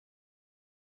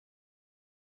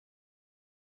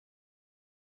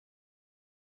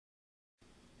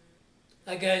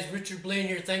Hi guys, Richard Blaine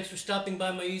here. Thanks for stopping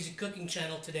by my Easy Cooking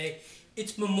channel today.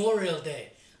 It's Memorial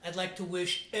Day. I'd like to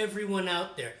wish everyone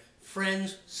out there,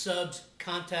 friends, subs,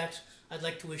 contacts, I'd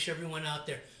like to wish everyone out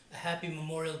there a happy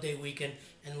Memorial Day weekend,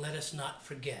 and let us not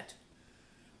forget.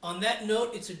 On that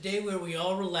note, it's a day where we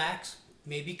all relax,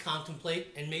 maybe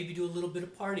contemplate, and maybe do a little bit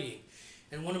of partying.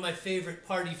 And one of my favorite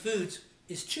party foods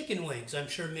is chicken wings. I'm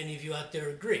sure many of you out there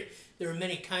agree. There are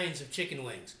many kinds of chicken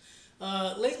wings.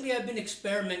 Lately I've been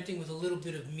experimenting with a little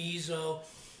bit of miso,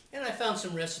 and I found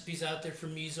some recipes out there for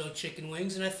miso chicken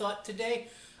wings, and I thought today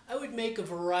I would make a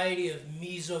variety of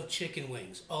miso chicken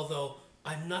wings, although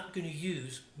I'm not going to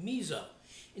use miso.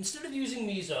 Instead of using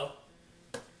miso,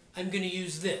 I'm going to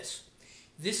use this.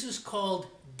 This is called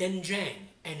Doenjang,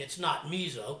 and it's not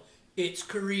miso, it's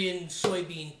Korean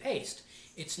soybean paste.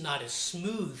 It's not as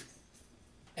smooth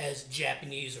as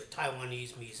Japanese or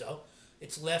Taiwanese miso.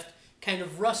 It's left kind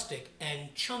of rustic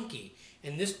and chunky,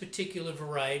 and this particular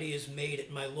variety is made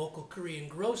at my local Korean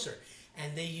grocer,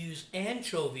 and they use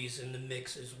anchovies in the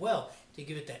mix as well to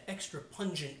give it that extra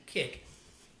pungent kick.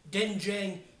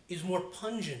 Doenjang is more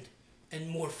pungent and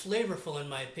more flavorful in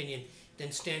my opinion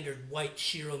than standard white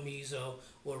shiro miso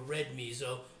or red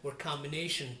miso or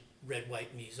combination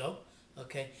red-white miso,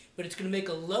 okay? But it's going to make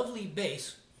a lovely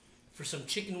base for some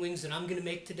chicken wings that I'm going to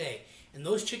make today, and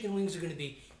those chicken wings are going to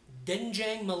be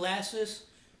Doenjang molasses,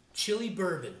 chili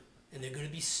bourbon, and they're going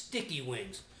to be sticky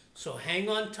wings. So hang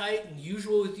on tight, and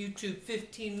usual with YouTube,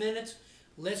 15 minutes.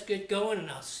 Let's get going,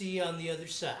 and I'll see you on the other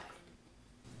side.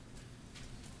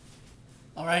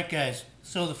 Alright guys,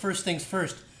 so the first things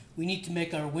first, we need to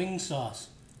make our wing sauce.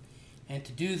 And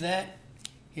to do that,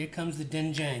 here comes the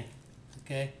Doenjang,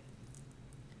 okay?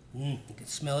 You can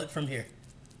smell it from here.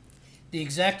 The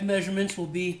exact measurements will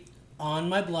be on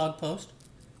my blog post,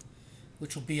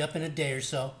 which will be up in a day or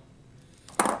so.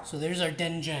 So there's our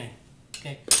Doenjang.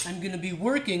 Okay, I'm going to be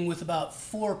working with about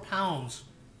 4 pounds.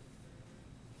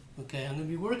 Okay, I'm going to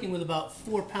be working with about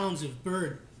 4 pounds of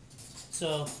bird.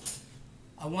 So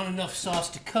I want enough sauce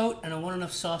to coat, and I want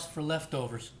enough sauce for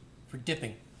leftovers, for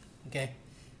dipping. Okay,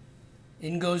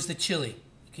 in goes the chili.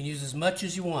 You can use as much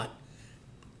as you want.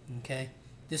 Okay,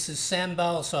 this is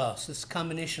sambal sauce. This is a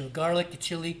combination of garlic, the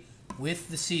chili, with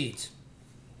the seeds.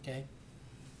 Okay.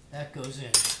 That goes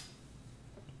in.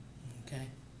 Okay.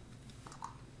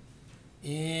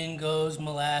 In goes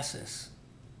molasses.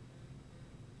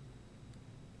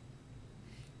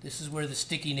 This is where the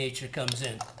sticky nature comes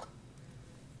in.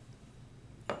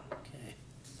 Okay.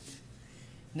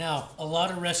 Now, a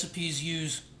lot of recipes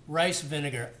use rice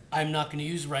vinegar. I'm not going to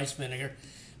use rice vinegar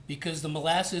because the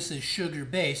molasses is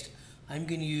sugar-based. I'm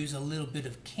going to use a little bit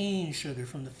of cane sugar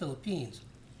from the Philippines.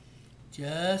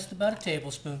 Just about a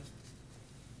tablespoon.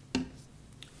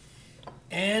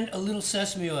 And a little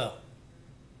sesame oil.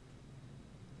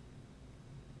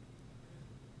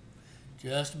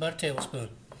 Just about a tablespoon.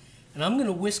 And I'm going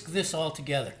to whisk this all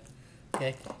together.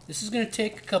 Okay, this is going to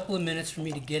take a couple of minutes for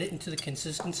me to get it into the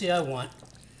consistency I want.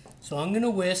 So I'm going to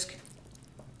whisk,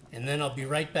 and then I'll be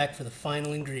right back for the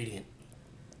final ingredient.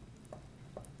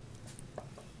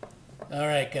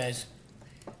 Alright guys.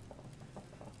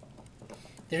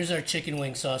 There's our chicken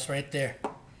wing sauce right there.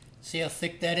 See how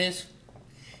thick that is?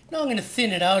 Now I'm going to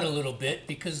thin it out a little bit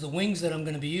because the wings that I'm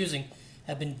going to be using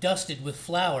have been dusted with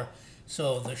flour,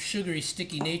 so the sugary,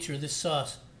 sticky nature of this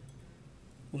sauce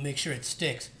will make sure it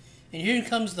sticks. And here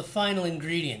comes the final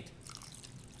ingredient.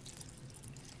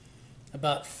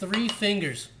 About 3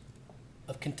 fingers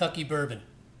of Kentucky bourbon.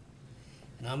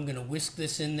 And I'm going to whisk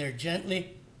this in there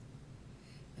gently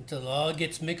until it all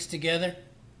gets mixed together.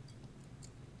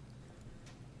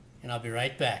 And I'll be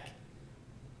right back.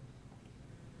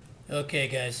 Okay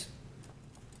guys,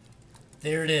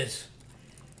 there it is.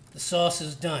 The sauce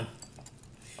is done.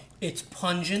 It's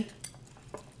pungent,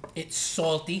 it's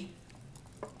salty,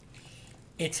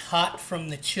 it's hot from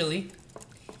the chili,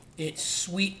 it's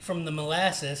sweet from the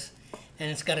molasses, and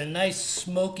it's got a nice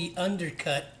smoky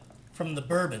undercut from the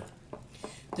bourbon.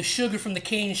 The sugar from the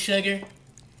cane sugar,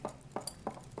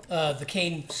 the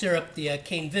cane syrup, the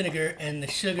cane vinegar, and the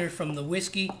sugar from the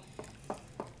whiskey,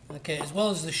 okay, as well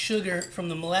as the sugar from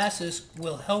the molasses,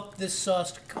 will help this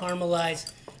sauce to caramelize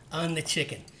on the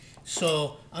chicken.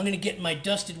 So I'm going to get my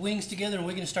dusted wings together and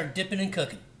we're going to start dipping and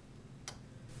cooking.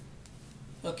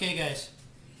 Okay guys,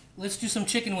 let's do some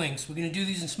chicken wings. We're going to do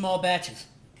these in small batches.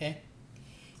 Okay.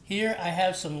 Here I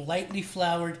have some lightly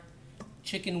floured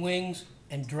chicken wings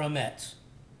and drumettes.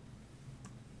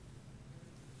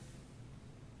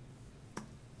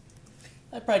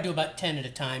 I'd probably do about 10 at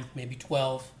a time, maybe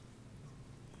 12.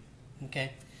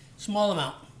 Okay, small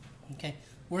amount. Okay,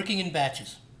 working in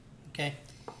batches. Okay,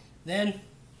 then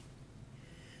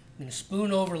going to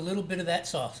spoon over a little bit of that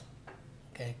sauce.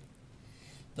 Okay.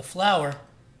 The flour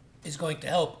is going to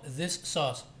help this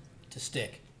sauce to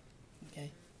stick.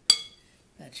 Okay.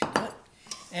 That should do it.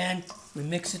 And we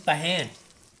mix it by hand.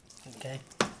 Okay.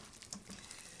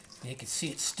 You can see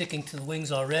it sticking to the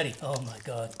wings already. Oh my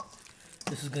God.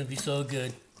 This is going to be so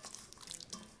good.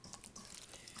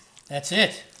 That's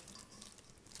it.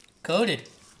 Coated.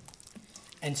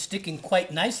 And sticking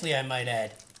quite nicely, I might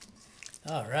add.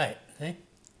 All right. Okay.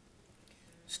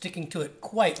 Sticking to it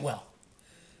quite well.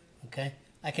 Okay.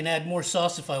 I can add more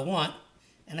sauce if I want.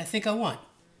 And I think I want.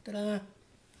 Ta-da.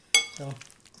 So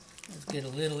let's get a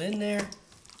little in there.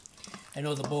 I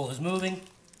know the bowl is moving.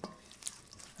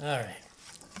 All right.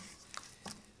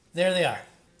 There they are.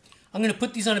 I'm going to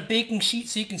put these on a baking sheet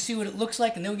so you can see what it looks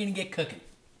like, and then we're going to get cooking.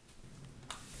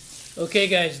 Okay,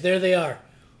 guys, there they are.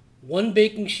 One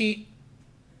baking sheet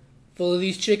full of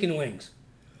these chicken wings.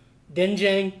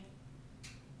 Doenjang,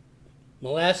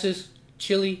 molasses,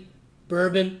 chili,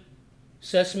 bourbon,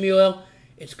 sesame oil.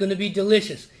 It's going to be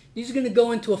delicious. These are going to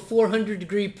go into a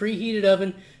 400-degree preheated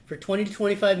oven for 20 to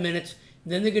 25 minutes.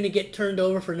 Then they're going to get turned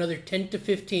over for another 10 to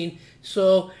 15.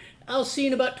 So I'll see you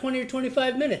in about 20 or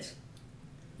 25 minutes.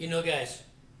 You know, guys,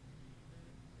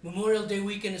 Memorial Day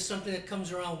weekend is something that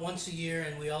comes around once a year,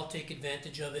 and we all take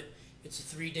advantage of it. It's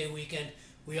a 3-day weekend.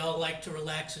 We all like to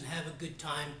relax and have a good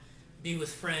time, be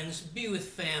with friends, be with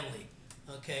family,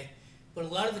 okay? But a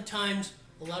lot of the times,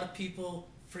 a lot of people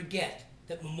forget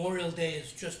that Memorial Day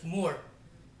is just more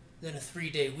than a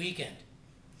 3-day weekend.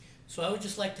 So I would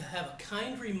just like to have a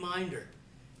kind reminder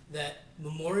that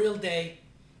Memorial Day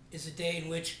is a day in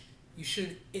which you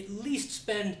should at least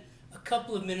spend a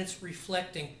couple of minutes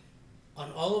reflecting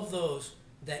on all of those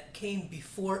that came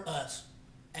before us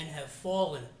and have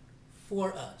fallen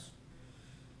for us.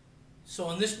 So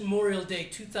on this Memorial Day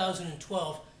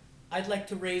 2012, I'd like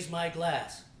to raise my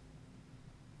glass.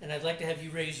 And I'd like to have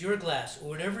you raise your glass, or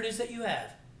whatever it is that you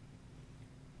have.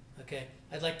 Okay?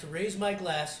 I'd like to raise my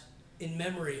glass in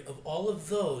memory of all of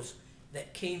those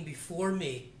that came before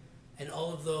me and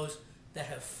all of those that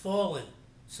have fallen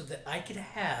so that I could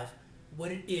have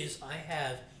what it is I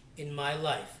have in my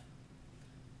life.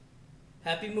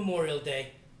 Happy Memorial Day.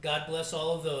 God bless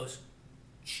all of those.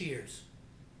 Cheers.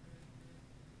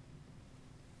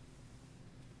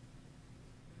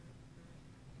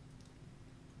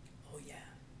 Oh yeah.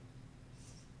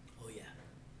 Oh yeah.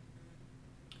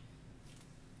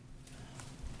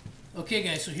 Okay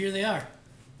guys, so here they are.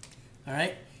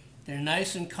 Alright? They're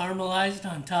nice and caramelized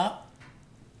on top.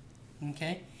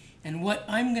 Okay? And what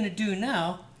I'm going to do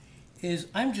now is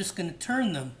I'm just going to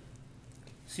turn them.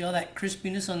 See all that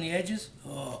crispiness on the edges?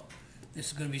 Oh, this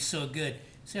is going to be so good.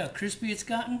 See how crispy it's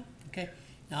gotten? Okay.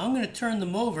 Now I'm going to turn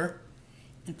them over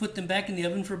and put them back in the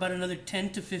oven for about another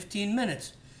 10 to 15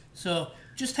 minutes. So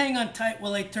just hang on tight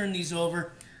while I turn these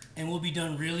over, and we'll be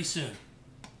done really soon.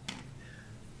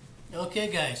 Okay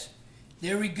guys,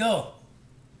 there we go.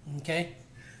 Okay.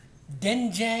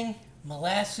 Doenjang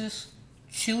molasses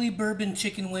chili bourbon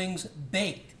chicken wings,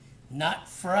 baked, not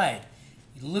fried.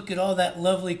 Look at all that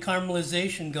lovely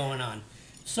caramelization going on.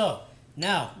 So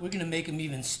now we're going to make them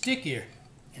even stickier.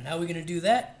 And how are we going to do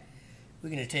that? We're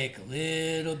going to take a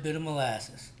little bit of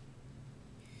molasses,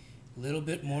 a little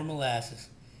bit more molasses,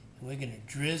 and we're going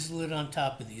to drizzle it on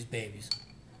top of these babies.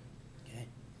 Okay,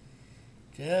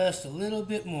 just a little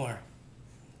bit more.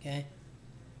 Okay.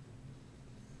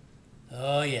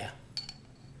 Oh yeah.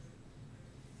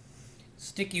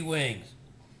 Sticky wings,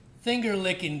 finger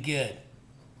licking good.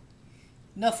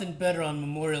 Nothing better on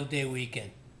Memorial Day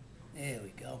weekend. There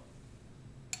we go.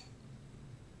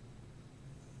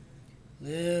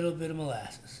 Little bit of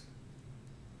molasses.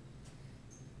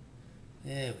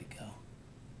 There we go.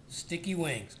 Sticky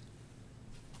wings.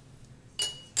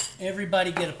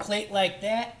 Everybody get a plate like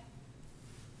that.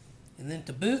 And then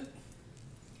to boot,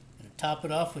 I'm going to top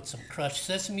it off with some crushed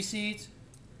sesame seeds.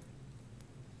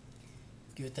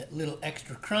 Give it that little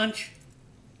extra crunch.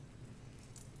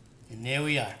 And there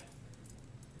we are.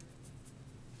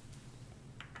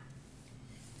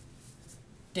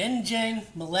 Doenjang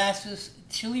molasses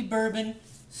chili bourbon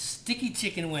sticky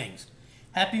chicken wings.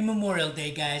 Happy Memorial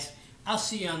Day, guys. I'll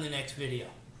see you on the next video.